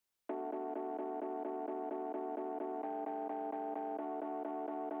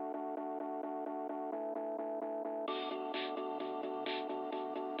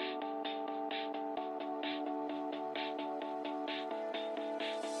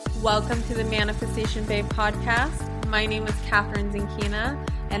Welcome to the Manifestation Babe podcast. My name is Catherine Zinkina,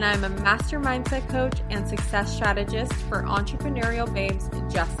 and I'm a master mindset coach and success strategist for entrepreneurial babes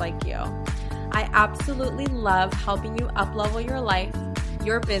just like you. I absolutely love helping you uplevel your life,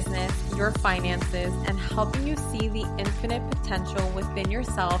 your business, your finances, and helping you see the infinite potential within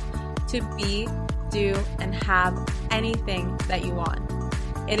yourself to be, do, and have anything that you want.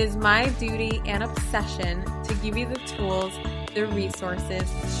 It is my duty and obsession to give you the tools, the resources,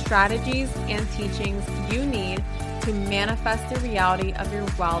 strategies, and teachings you need to manifest the reality of your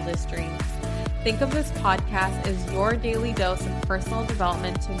wildest dreams. Think of this podcast as your daily dose of personal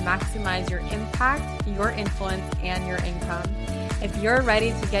development to maximize your impact, your influence, and your income. If you're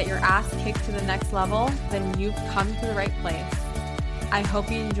ready to get your ass kicked to the next level, then you've come to the right place. I hope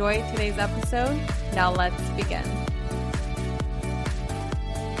you enjoyed today's episode. Now let's begin.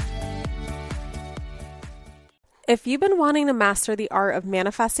 If you've been wanting to master the art of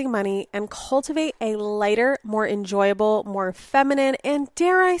manifesting money and cultivate a lighter, more enjoyable, more feminine, and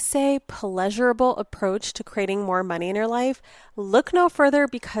dare I say, pleasurable approach to creating more money in your life, look no further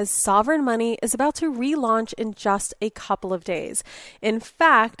because Sovereign Money is about to relaunch in just a couple of days. In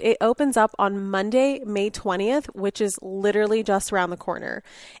fact, it opens up on Monday, May 20th, which is literally just around the corner.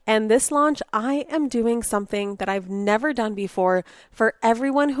 And this launch, I am doing something that I've never done before for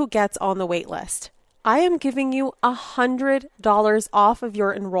everyone who gets on the wait list. I am giving you $100 off of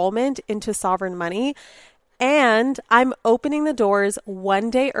your enrollment into Sovereign Money, and I'm opening the doors one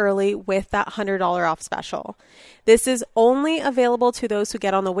day early with that $100 off special. This is only available to those who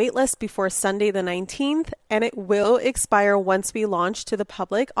get on the wait list before Sunday the 19th, and it will expire once we launch to the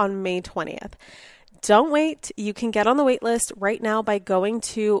public on May 20th. Don't wait. You can get on the wait list right now by going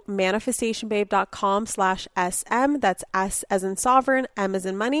to manifestationbabe.com/SM. That's S as in sovereign, M as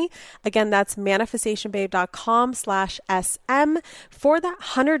in money. Again, that's manifestationbabe.com/SM for that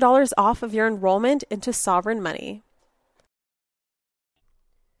 $100 off of your enrollment into Sovereign Money.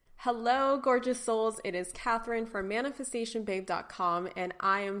 Hello, gorgeous souls. It is Catherine from manifestationbabe.com, and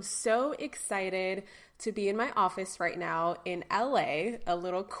I am so excited to be in my office right now in LA, a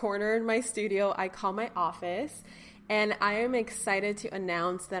little corner in my studio I call my office. And I am excited to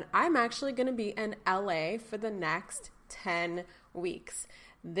announce that I'm actually going to be in LA for the next 10 weeks.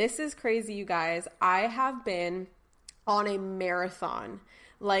 This is crazy, you guys. I have been on a marathon.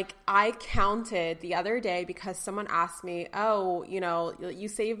 Like, I counted the other day because someone asked me, oh, you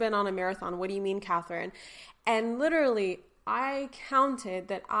say you've been on a marathon. What do you mean, Catherine? And literally, I counted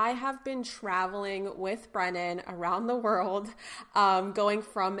that I have been traveling with Brennan around the world, going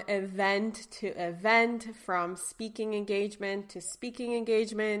from event to event, from speaking engagement to speaking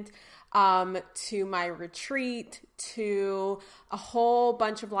engagement, to my retreat, to a whole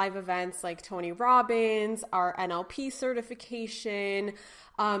bunch of live events like Tony Robbins, our NLP certification,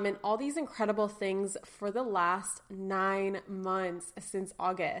 and all these incredible things for the last 9 months since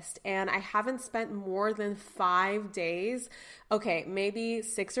August. And I haven't spent more than 5 days, okay, maybe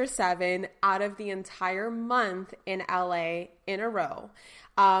 6 or 7 out of the entire month in LA in a row.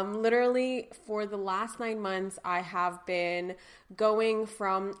 Literally for the last 9 months, I have been going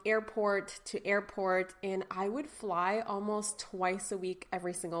from airport to airport, and I would fly almost twice a week,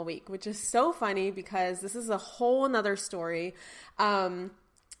 every single week, which is so funny because this is a whole nother story.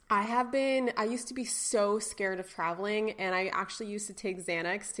 I used to be so scared of traveling, and I actually used to take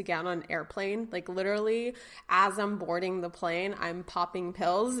Xanax to get on an airplane. Like, literally, as I'm boarding the plane, I'm popping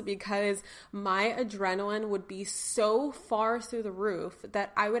pills because my adrenaline would be so far through the roof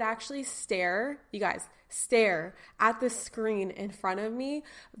that I would actually stare at the screen in front of me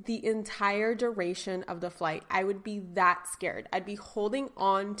the entire duration of the flight. I would be that scared. I'd be holding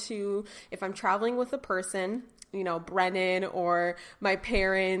on to, if I'm traveling with a person, Brennan or my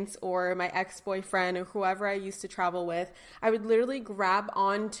parents or my ex-boyfriend or whoever I used to travel with, I would literally grab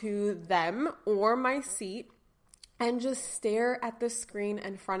onto them or my seat and just stare at the screen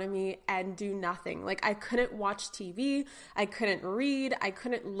in front of me and do nothing. Like, I couldn't watch TV, I couldn't read, I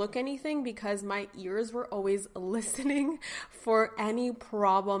couldn't look anything because my ears were always listening for any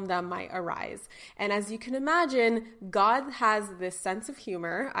problem that might arise. And as you can imagine, God has this sense of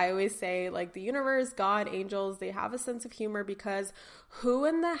humor. I always say, like, the universe, God, angels, they have a sense of humor because who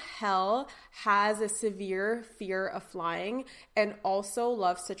in the hell has a severe fear of flying and also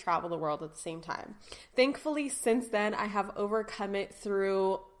loves to travel the world at the same time? Thankfully, since then, I have overcome it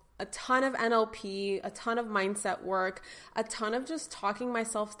through a ton of NLP, a ton of mindset work, a ton of just talking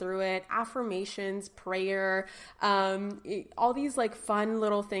myself through it, affirmations, prayer, all these like fun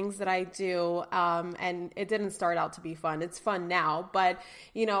little things that I do. And it didn't start out to be fun. It's fun now, but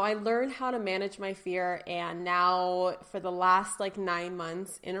I learned how to manage my fear. And now for the last like 9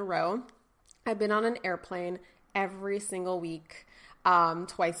 months in a row, I've been on an airplane every single week,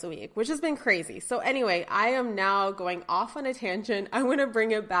 twice a week, which has been crazy. So anyway, I am now going off on a tangent. I want to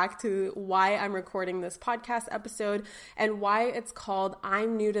bring it back to why I'm recording this podcast episode and why it's called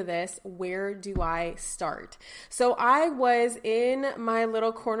I'm New to This. Where do I start? So I was in my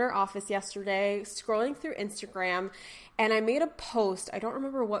little corner office yesterday, scrolling through Instagram, and I made a post. I don't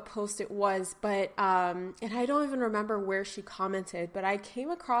remember what post it was, but, and I don't even remember where she commented, but I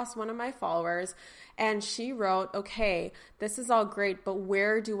came across one of my followers and she wrote, okay, this is all great, but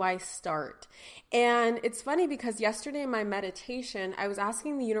where do I start? And it's funny because yesterday in my meditation, I was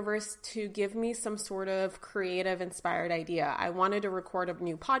asking the universe to give me some sort of creative, inspired idea. I wanted to record a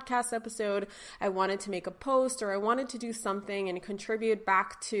new podcast episode. I wanted to make a post, or I wanted to do something and contribute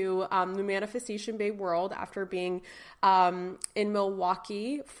back to the Manifestation Babe world after being in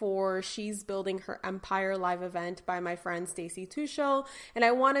Milwaukee for She's Building Her Empire live event by my friend Stacy Tuchel. And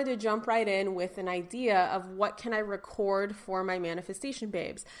I wanted to jump right in with an idea of what can I record for my Manifestation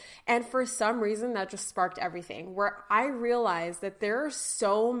Babes. And for some reason, that just sparked everything, where I realized that there are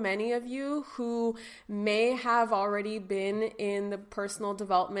so many of you who may have already been in the personal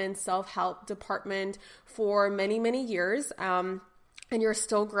development, self-help department for many, many years. And you're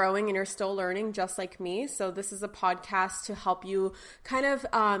still growing and you're still learning just like me. So this is a podcast to help you kind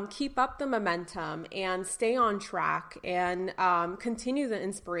of keep up the momentum and stay on track and continue the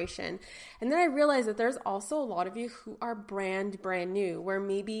inspiration. And then I realized that there's also a lot of you who are brand new, where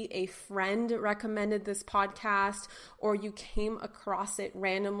maybe a friend recommended this podcast or you came across it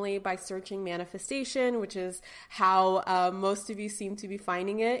randomly by searching manifestation, which is how most of you seem to be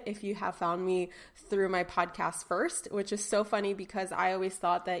finding it if you have found me through my podcast first, which is so funny because I always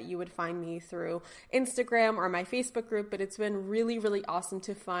thought that you would find me through Instagram or my Facebook group, but it's been really, really awesome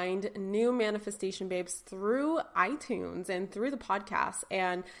to find new Manifestation Babes through iTunes and through the podcast.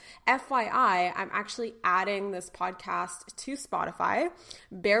 And FYI, I'm actually adding this podcast to Spotify.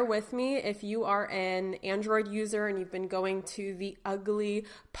 Bear with me if you are an Android user and you've been going to the ugly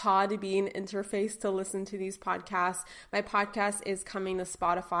Podbean interface to listen to these podcasts. My podcast is coming to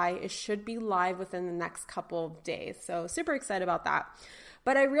Spotify. It should be live within the next couple of days. So super excited about that.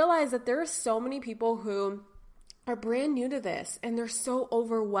 But I realized that there are so many people who are brand new to this and they're so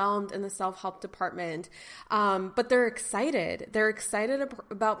overwhelmed in the self-help department. But they're excited. They're excited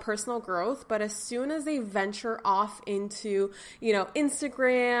about personal growth. But as soon as they venture off into,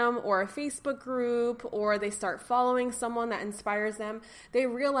 Instagram or a Facebook group, or they start following someone that inspires them, they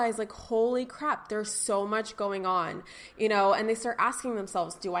realize like, holy crap, there's so much going on, and they start asking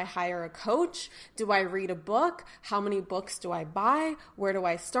themselves, do I hire a coach? Do I read a book? How many books do I buy? Where do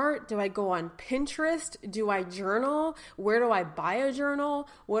I start? Do I go on Pinterest? Do I journal? Where do I buy a journal?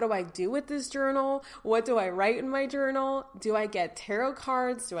 What do I do with this journal? What do I write in my journal? Do I get tarot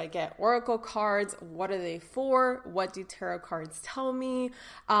cards? Do I get oracle cards? What are they for? What do tarot cards tell me?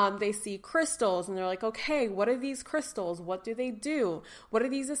 They see crystals and they're like, okay, what are these crystals? What do they do? What are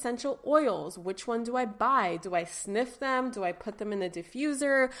these essential oils? Which one do I buy? Do I sniff them? Do I put them in the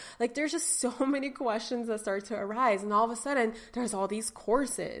diffuser? Like, there's just so many questions that start to arise. And all of a sudden, there's all these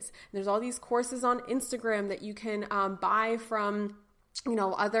courses. There's all these courses on Instagram that you can buy from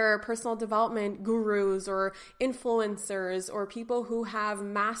other personal development gurus or influencers or people who have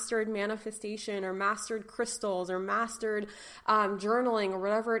mastered manifestation or mastered crystals or mastered journaling or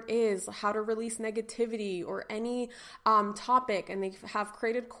whatever it is, how to release negativity or any topic. And they have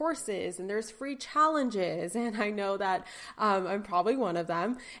created courses and there's free challenges. And I know that I'm probably one of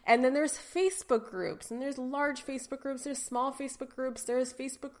them. And then there's Facebook groups, and there's large Facebook groups. There's small Facebook groups. There's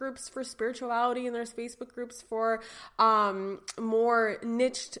Facebook groups for spirituality, and there's Facebook groups for more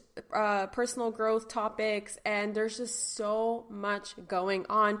niched personal growth topics, and there's just so much going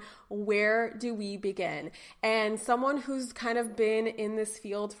on. Where do we begin? And someone who's kind of been in this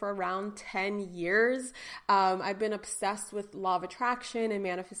field for around 10 years, I've been obsessed with law of attraction and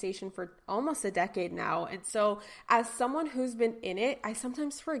manifestation for almost a decade now. And so as someone who's been in it, I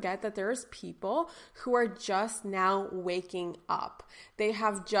sometimes forget that there's people who are just now waking up. They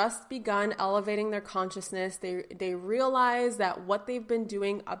have just begun elevating their consciousness. They realize that what they've been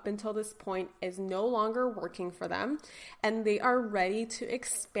doing up until this point is no longer working for them, and they are ready to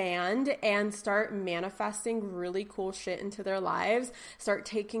expand and start manifesting really cool shit into their lives, start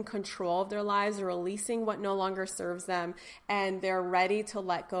taking control of their lives, releasing what no longer serves them, and they're ready to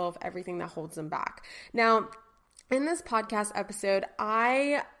let go of everything that holds them back. Now, in this podcast episode,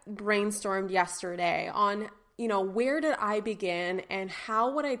 I brainstormed yesterday on where did I begin and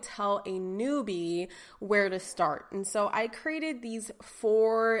how would I tell a newbie where to start? And so I created these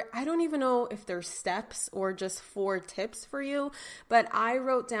 4, I don't even know if they're steps or just 4 tips for you, but I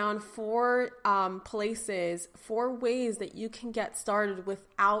wrote down 4 places, 4 ways that you can get started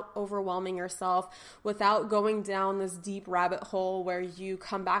without overwhelming yourself, without going down this deep rabbit hole where you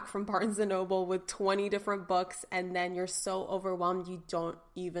come back from Barnes & Noble with 20 different books and then you're so overwhelmed you don't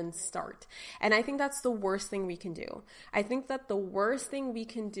even start. And I think that's the worst thing we can do. I think that the worst thing we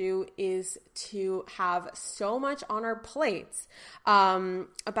can do is to have so much on our plates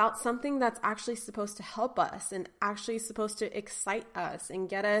about something that's actually supposed to help us and actually supposed to excite us and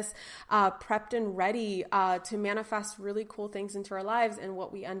get us prepped and ready to manifest really cool things into our lives. And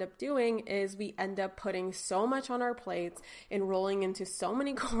what we end up doing is we end up putting so much on our plates, enrolling into so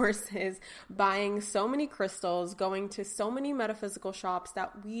many courses, buying so many crystals, going to so many metaphysical shops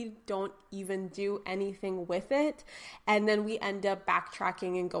that we don't even do anything with it. And then we end up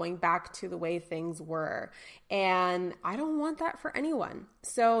backtracking and going back to the way things were. And I don't want that for anyone.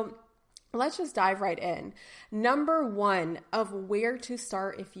 So let's just dive right in. Number 1 of where to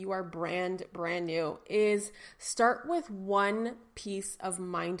start if you are brand new is start with one piece of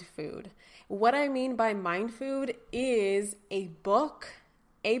mind food. What I mean by mind food is a book,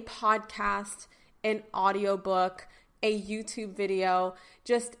 a podcast, an audiobook, a YouTube video,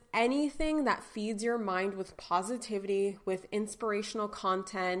 just anything that feeds your mind with positivity, with inspirational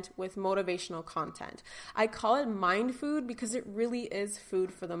content, with motivational content. I call it mind food because it really is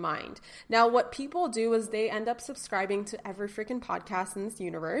food for the mind. Now, what people do is they end up subscribing to every freaking podcast in this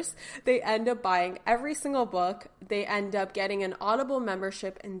universe. They end up buying every single book. They end up getting an Audible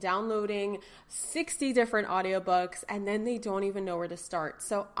membership and downloading 60 different audiobooks, and then they don't even know where to start.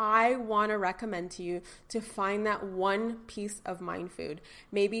 So I want to recommend to you to find that one piece of mind food.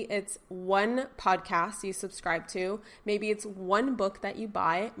 Maybe it's one podcast you subscribe to. Maybe it's one book that you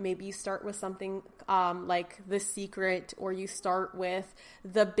buy. Maybe you start with something like The Secret, or you start with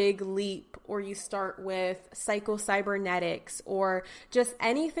The Big Leap, or you start with Psycho-Cybernetics, or just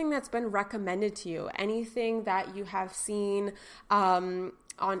anything that's been recommended to you, anything that you have seen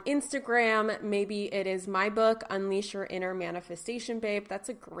on Instagram. Maybe it is my book, Unleash Your Inner Manifestation Babe. That's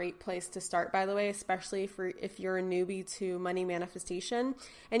a great place to start, by the way, especially if you're a newbie to money manifestation,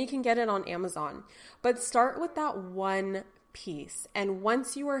 and you can get it on Amazon. But start with that one piece. And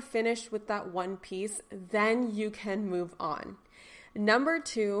once you are finished with that one piece, then you can move on. Number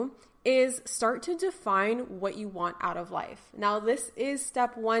 2 is start to define what you want out of life. Now, this is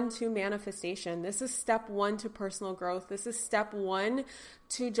step 1 to manifestation. This is step 1 to personal growth. This is step 1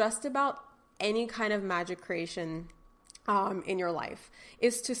 to just about any kind of magic creation in your life,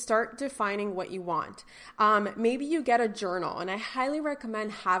 is to start defining what you want. Maybe you get a journal, and I highly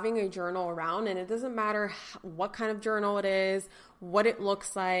recommend having a journal around, and it doesn't matter what kind of journal it is, what it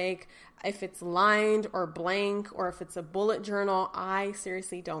looks like, if it's lined or blank, or if it's a bullet journal. I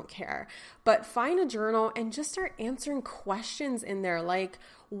seriously don't care. But find a journal and just start answering questions in there, like,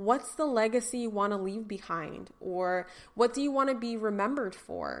 what's the legacy you want to leave behind? Or what do you want to be remembered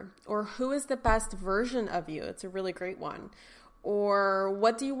for? Or who is the best version of you? It's a really great one. Or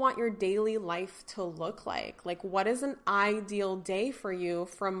what do you want your daily life to look like? Like, what is an ideal day for you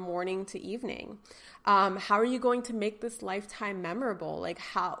from morning to evening? How are you going to make this lifetime memorable? Like,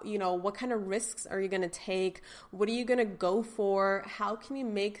 what kind of risks are you going to take? What are you going to go for? How can you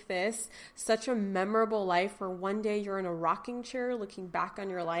make this such a memorable life where one day you're in a rocking chair looking back on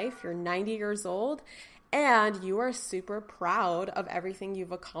your life, you're 90 years old, and you are super proud of everything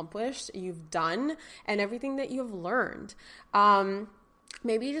you've accomplished, you've done, and everything that you've learned.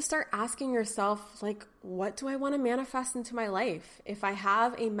 Maybe you just start asking yourself, like, what do I want to manifest into my life? If I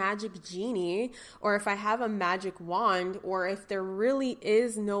have a magic genie, or if I have a magic wand, or if there really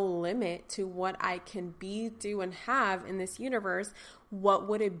is no limit to what I can be, do, and have in this universe, what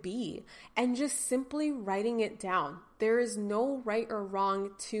would it be? And just simply writing it down. There is no right or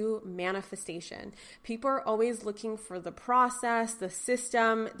wrong to manifestation. People are always looking for the process, the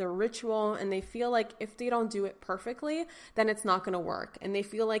system, the ritual, and they feel like if they don't do it perfectly, then it's not going to work. And they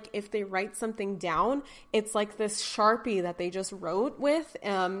feel like if they write something down, it's like this Sharpie that they just wrote with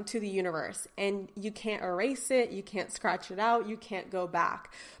to the universe, and you can't erase it, you can't scratch it out, you can't go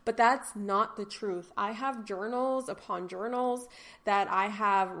back. But that's not the truth. I have journals upon journals that I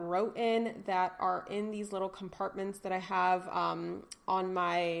have wrote in that are in these little compartments that I have on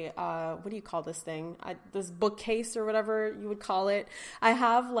my, what do you call this thing? This bookcase or whatever you would call it. I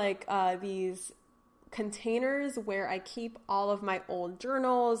have like these containers where I keep all of my old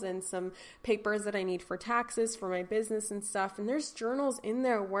journals and some papers that I need for taxes for my business and stuff. And there's journals in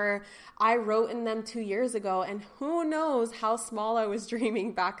there where I wrote in them 2 years ago, and who knows how small I was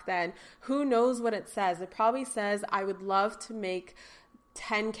dreaming back then. Who knows what it says? It probably says I would love to make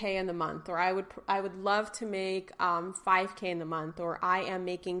 10K in the month, or I would love to make 5K in the month, or I am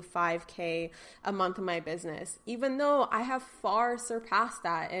making 5K a month in my business, even though I have far surpassed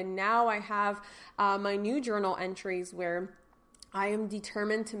that. And now I have my new journal entries where I am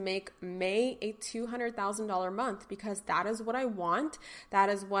determined to make May a $200,000 month, because that is what I want. That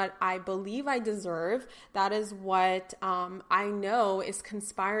is what I believe I deserve. That is what I know is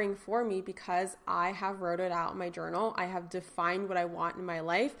conspiring for me, because I have wrote it out in my journal. I have defined what I want in my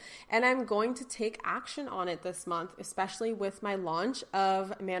life, and I'm going to take action on it this month, especially with my launch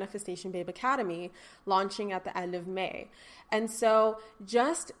of Manifestation Babe Academy, launching at the end of May. And so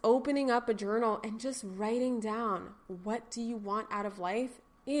just opening up a journal and just writing down, what do you want out of life,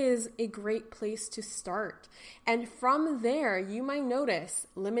 is a great place to start. And from there, you might notice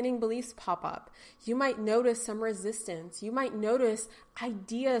limiting beliefs pop up. You might notice some resistance. You might notice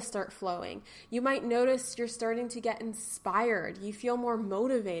ideas start flowing. You might notice you're starting to get inspired. You feel more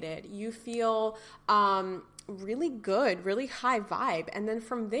motivated. You feel really good, really high vibe. And then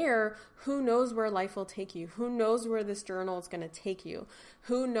from there, who knows where life will take you? Who knows where this journal is going to take you?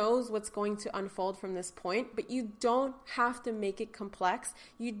 Who knows what's going to unfold from this point? But you don't have to make it complex.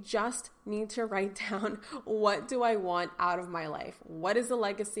 You just need to write down, what do I want out of my life? What is the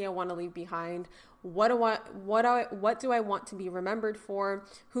legacy I want to leave behind? What do I want to be remembered for?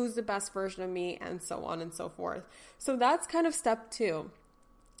 Who's the best version of me? And so on and so forth. So that's kind of step 2.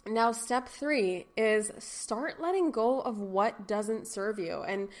 Now, step 3 is start letting go of what doesn't serve you.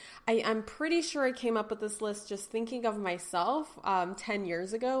 And I'm pretty sure I came up with this list just thinking of myself 10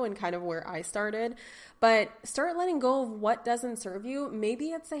 years ago and kind of where I started. But start letting go of what doesn't serve you. Maybe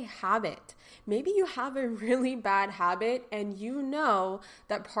it's a habit. Maybe you have a really bad habit, and you know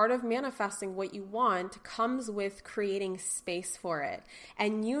that part of manifesting what you want comes with creating space for it.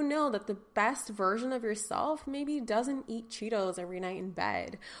 And you know that the best version of yourself maybe doesn't eat Cheetos every night in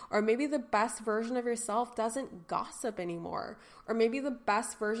bed. Or maybe the best version of yourself doesn't gossip anymore. Or maybe the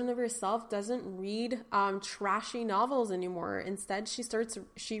best version of yourself doesn't read trashy novels anymore. Instead,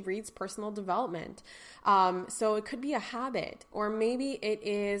 she reads personal development. So it could be a habit, or maybe it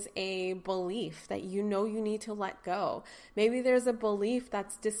is a belief that you know you need to let go. Maybe there's a belief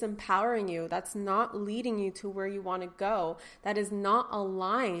that's disempowering you, that's not leading you to where you want to go, that is not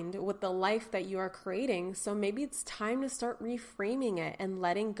aligned with the life that you are creating. So maybe it's time to start reframing it and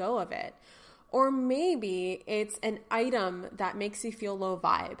letting go of it. Or maybe it's an item that makes you feel low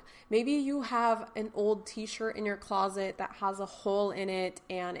vibe. Maybe you have an old t-shirt in your closet that has a hole in it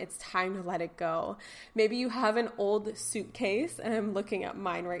and it's time to let it go. Maybe you have an old suitcase, and I'm looking at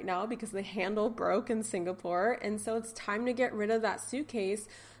mine right now because the handle broke in Singapore. And so it's time to get rid of that suitcase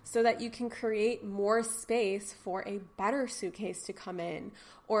so that you can create more space for a better suitcase to come in,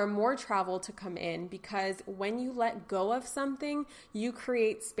 or more travel to come in, because when you let go of something, you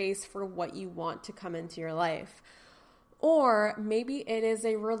create space for what you want to come into your life. Or maybe it is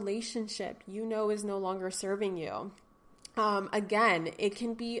a relationship you know is no longer serving you. Again, it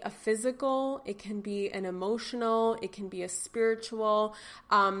can be a physical, it can be an emotional, it can be a spiritual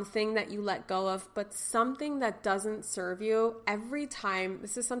thing that you let go of, but something that doesn't serve you. Every time,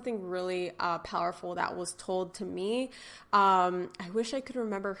 this is something really powerful that was told to me. I wish I could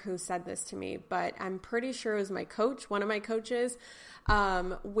remember who said this to me, but I'm pretty sure it was my coach, one of my coaches,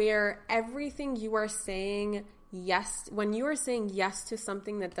 where everything you are saying yes, when you are saying yes to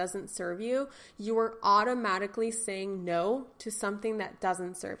something that doesn't serve you, you are automatically saying no to something that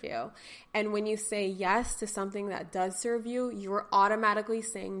doesn't serve you. And when you say yes to something that does serve you, you are automatically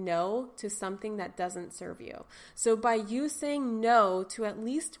saying no to something that doesn't serve you. So by you saying no to at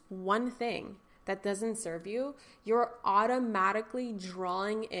least one thing that doesn't serve you, you're automatically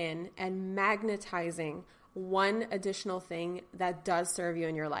drawing in and magnetizing one additional thing that does serve you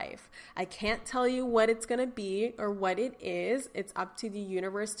in your life. I can't tell you what it's going to be or what it is. It's up to the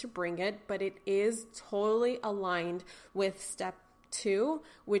universe to bring it, but it is totally aligned with step 2,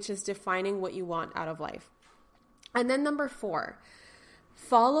 which is defining what you want out of life. And then number 4,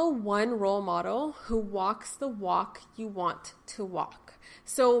 Follow one role model who walks the walk you want to walk.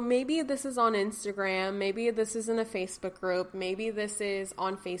 So maybe this is on Instagram, maybe this is in a Facebook group, maybe this is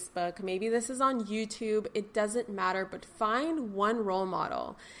on Facebook, maybe this is on YouTube. It doesn't matter, but find one role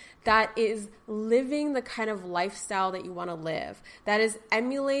model that is living the kind of lifestyle that you want to live, that is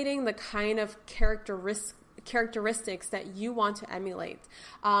emulating the kind of characteristics that you want to emulate.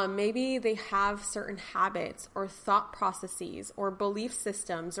 Maybe they have certain habits or thought processes or belief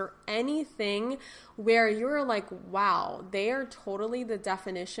systems or anything where you're like, wow, they are totally the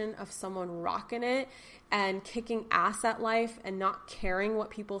definition of someone rocking it and kicking ass at life and not caring what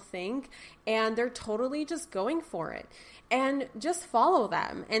people think. And they're totally just going for it. And just follow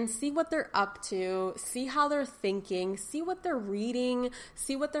them and see what they're up to, see how they're thinking, see what they're reading,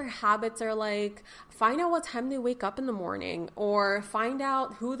 see what their habits are like, find out what time they wake up in the morning, or find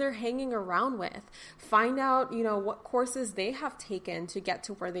out who they're hanging around with, find out, what courses they have taken to get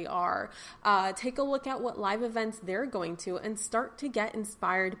to where they are, take a look at what live events they're going to and start to get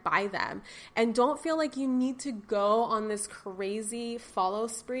inspired by them. And don't feel like you need to go on this crazy follow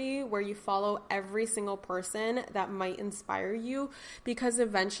spree where you follow every single person that might inspire you, because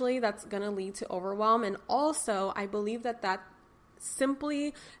eventually that's going to lead to overwhelm. And also, I believe that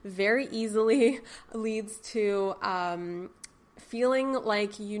simply very easily leads to feeling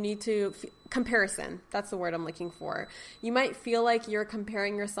like you need to comparison. That's the word I'm looking for. You might feel like you're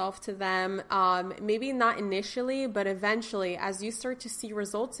comparing yourself to them. Maybe not initially, but eventually, as you start to see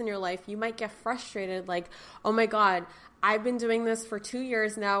results in your life, you might get frustrated like, oh my God, I've been doing this for 2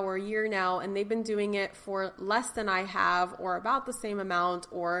 years now or a year now, and they've been doing it for less than I have or about the same amount,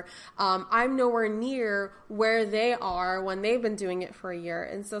 or I'm nowhere near where they are when they've been doing it for a year.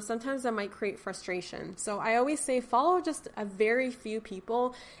 And so sometimes that might create frustration. So I always say follow just a very few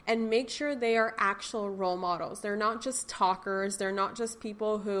people and make sure they are actual role models. They're not just talkers. They're not just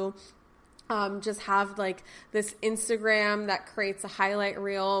people who just have like this Instagram that creates a highlight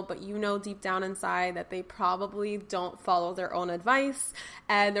reel, but deep down inside that they probably don't follow their own advice,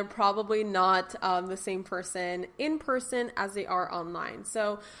 and they're probably not the same person in person as they are online.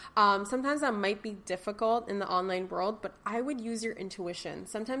 So sometimes that might be difficult in the online world, but I would use your intuition.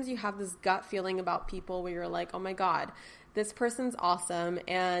 Sometimes you have this gut feeling about people where you're like, oh my God, this person's awesome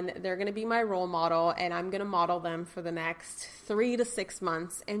and they're going to be my role model, and I'm going to model them for the next 3 to 6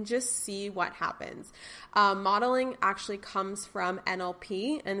 months and just see what happens. Modeling actually comes from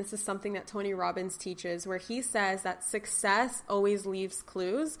NLP, and this is something that Tony Robbins teaches, where he says that success always leaves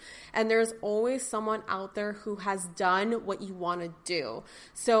clues, and there's always someone out there who has done what you want to do.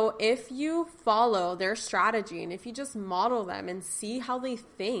 So if you follow their strategy and if you just model them and see how they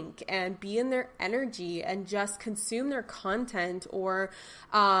think and be in their energy and just consume their content or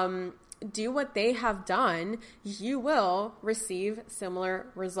do what they have done, you will receive similar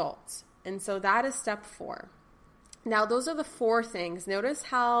results. And so that is step 4. Now, those are the 4 things. Notice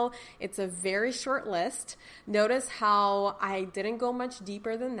how it's a very short list. Notice how I didn't go much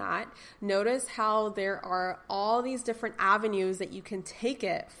deeper than that. Notice how there are all these different avenues that you can take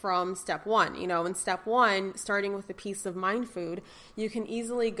it from step 1. In step 1, starting with a piece of mind food, you can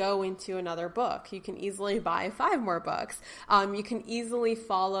easily go into another book. You can easily buy 5 more books. You can easily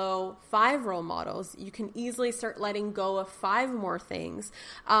follow 5 role models. You can easily start letting go of 5 more things.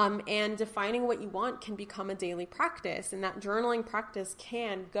 And defining what you want can become a daily practice. And that journaling practice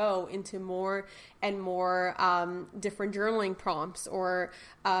can go into more and more different journaling prompts or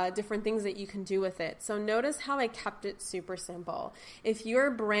different things that you can do with it. So notice how I kept it super simple. If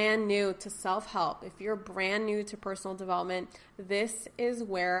you're brand new to self-help, if you're brand new to personal development, this is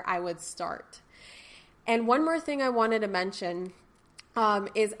where I would start. And one more thing I wanted to mention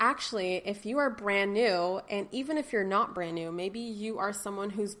is actually, if you are brand new, and even if you're not brand new, maybe you are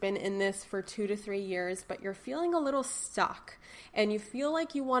someone who's been in this for 2 to 3 years, but you're feeling a little stuck and you feel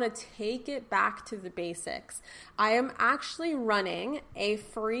like you want to take it back to the basics. I am actually running a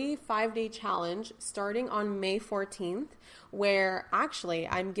free 5-day challenge starting on May 14th, where actually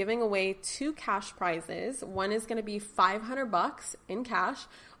I'm giving away 2 cash prizes. One is going to be $500 in cash,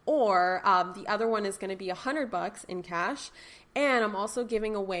 or the other one is going to be $100 in cash. And I'm also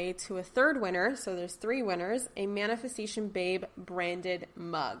giving away to a 3rd winner, so there's 3 winners, a Manifestation Babe branded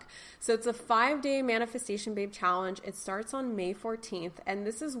mug. So it's a 5-day Manifestation Babe challenge. It starts on May 14th, and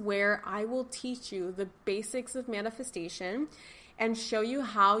this is where I will teach you the basics of manifestation and show you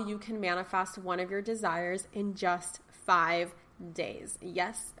how you can manifest one of your desires in just 5 days.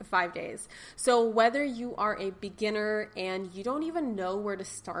 Yes, 5 days. So whether you are a beginner and you don't even know where to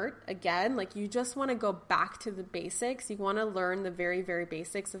start, again, like you just want to go back to the basics, you want to learn the very, very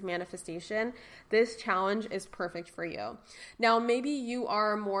basics of manifestation, this challenge is perfect for you. Now, maybe you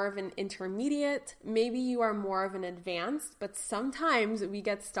are more of an intermediate, maybe you are more of an advanced, but sometimes we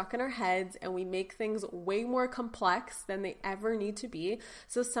get stuck in our heads and we make things way more complex than they ever need to be.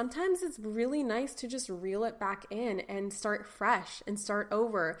 So sometimes it's really nice to just reel it back in and start fresh and start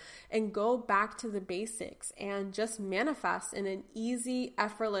over and go back to the basics and just manifest in an easy,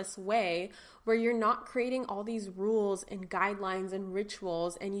 effortless way where you're not creating all these rules and guidelines and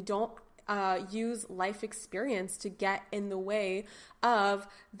rituals, and you don't use life experience to get in the way of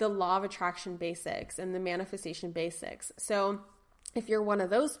the law of attraction basics and the manifestation basics. So if you're one of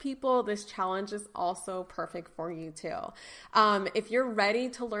those people, this challenge is also perfect for you too. If you're ready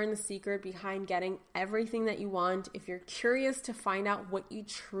to learn the secret behind getting everything that you want, if you're curious to find out what you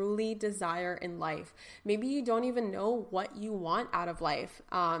truly desire in life, maybe you don't even know what you want out of life.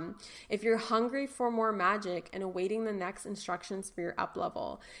 If you're hungry for more magic and awaiting the next instructions for your up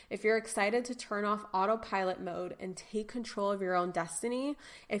level, if you're excited to turn off autopilot mode and take control of your own destiny,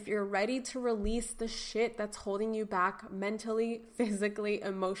 if you're ready to release the shit that's holding you back mentally, physically,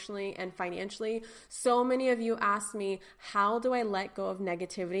 emotionally, and financially. So many of you ask me, how do I let go of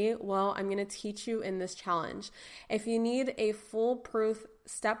negativity? Well, I'm going to teach you in this challenge. If you need a foolproof,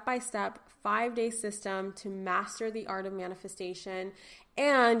 step-by-step, 5-day system to master the art of manifestation,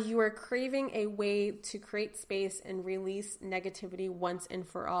 and you are craving a way to create space and release negativity once and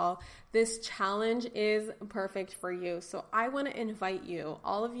for all, this challenge is perfect for you. So I want to invite you,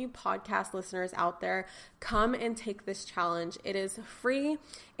 all of you podcast listeners out there, come and take this challenge. It is free.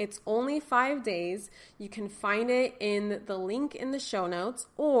 It's only 5 days. You can find it in the link in the show notes,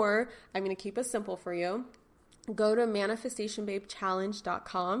 or I'm going to keep it simple for you. Go to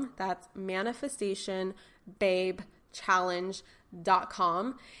manifestationbabechallenge.com. That's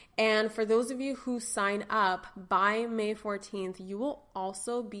manifestationbabechallenge.com. And for those of you who sign up by May 14th, you will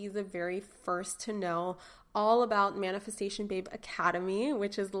also be the very first to know all about Manifestation Babe Academy,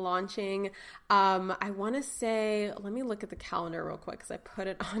 which is launching, I want to say, let me look at the calendar real quick because I put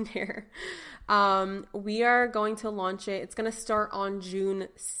it on here. We are going to launch it. It's going to start on June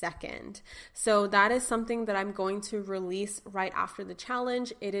 2nd. So that is something that I'm going to release right after the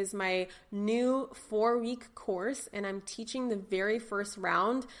challenge. It is my new 4-week course, and I'm teaching the very first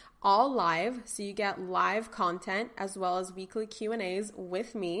round all live. So you get live content as well as weekly Q&As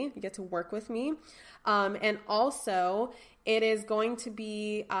with me. You get to work with me. And also it is going to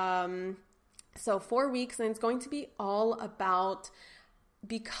be, 4 weeks, and it's going to be all about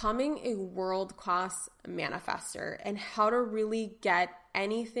becoming a world-class manifester and how to really get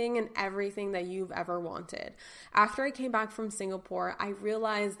anything and everything that you've ever wanted. After I came back from Singapore, I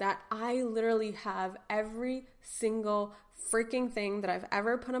realized that I literally have every single freaking thing that I've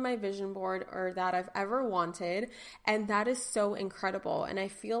ever put on my vision board or that I've ever wanted. And that is so incredible. And I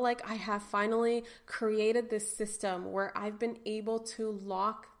feel like I have finally created this system where I've been able to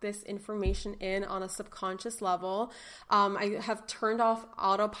lock this information in on a subconscious level. I have turned off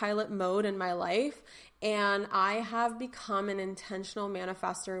autopilot mode in my life, and I have become an intentional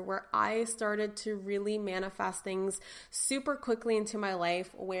manifester where I started to really manifest things super quickly into my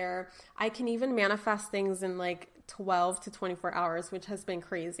life, where I can even manifest things in like 12 to 24 hours, which has been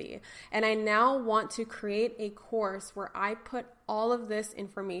crazy. And I now want to create a course where I put all of this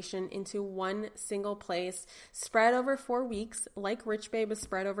information into one single place, spread over 4 weeks, like Rich Babe is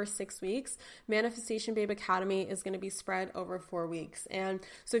spread over 6 weeks. Manifestation Babe Academy is going to be spread over 4 weeks. And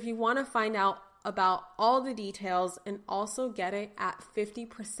so if you want to find out about all the details and also get it at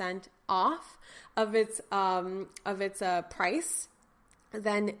 50% off of its price,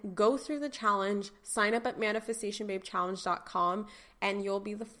 then go through the challenge, sign up at manifestationbabechallenge.com, and you'll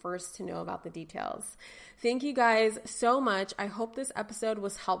be the first to know about the details. Thank you guys so much. I hope this episode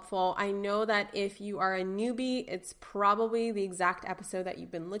was helpful. I know that if you are a newbie, it's probably the exact episode that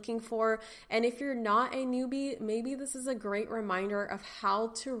you've been looking for. And if you're not a newbie, maybe this is a great reminder of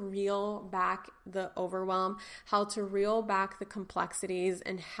how to reel back the overwhelm, how to reel back the complexities,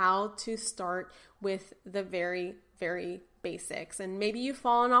 and how to start with the very, very basics. And maybe you've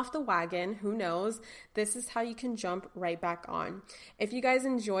fallen off the wagon, who knows? This is how you can jump right back on. If you guys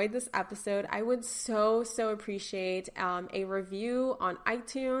enjoyed this episode, I would so appreciate a review on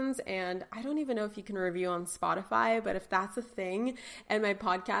iTunes, and I don't even know if you can review on Spotify, but if that's a thing and my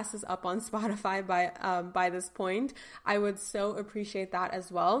podcast is up on Spotify by this point, I would so appreciate that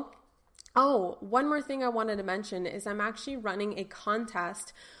as well. Oh, one more thing I wanted to mention is I'm actually running a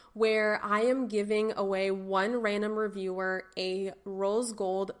contest where I am giving away one random reviewer a rose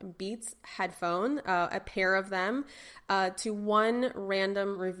gold Beats headphone, a pair of them, to one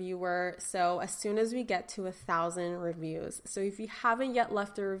random reviewer. So as soon as we get to 1,000 reviews. So if you haven't yet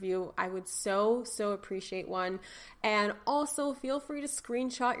left a review, I would so appreciate one. And also feel free to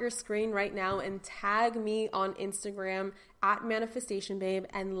screenshot your screen right now and tag me on Instagram at Manifestation Babe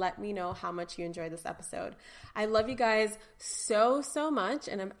and let me know how much you enjoyed this episode. I love you guys so much,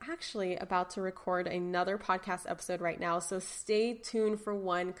 and I'm actually about to record another podcast episode right now, so stay tuned for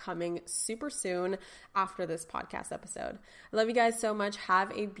one coming super soon after this podcast episode. I love you guys so much.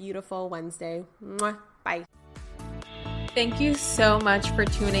 Have a beautiful Wednesday. Mwah. Bye. Thank you so much for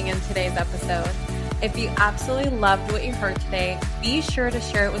tuning in today's episode. If you absolutely loved what you heard today, be sure to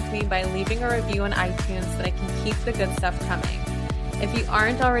share it with me by leaving a review on iTunes so that I can keep the good stuff coming. If you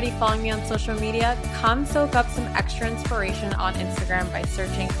aren't already following me on social media, come soak up some extra inspiration on Instagram by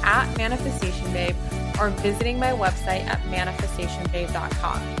searching at Manifestation Babe or visiting my website at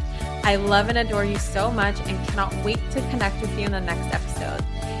manifestationbabe.com. I love and adore you so much and cannot wait to connect with you in the next episode.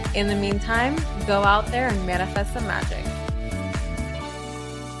 In the meantime, go out there and manifest some magic.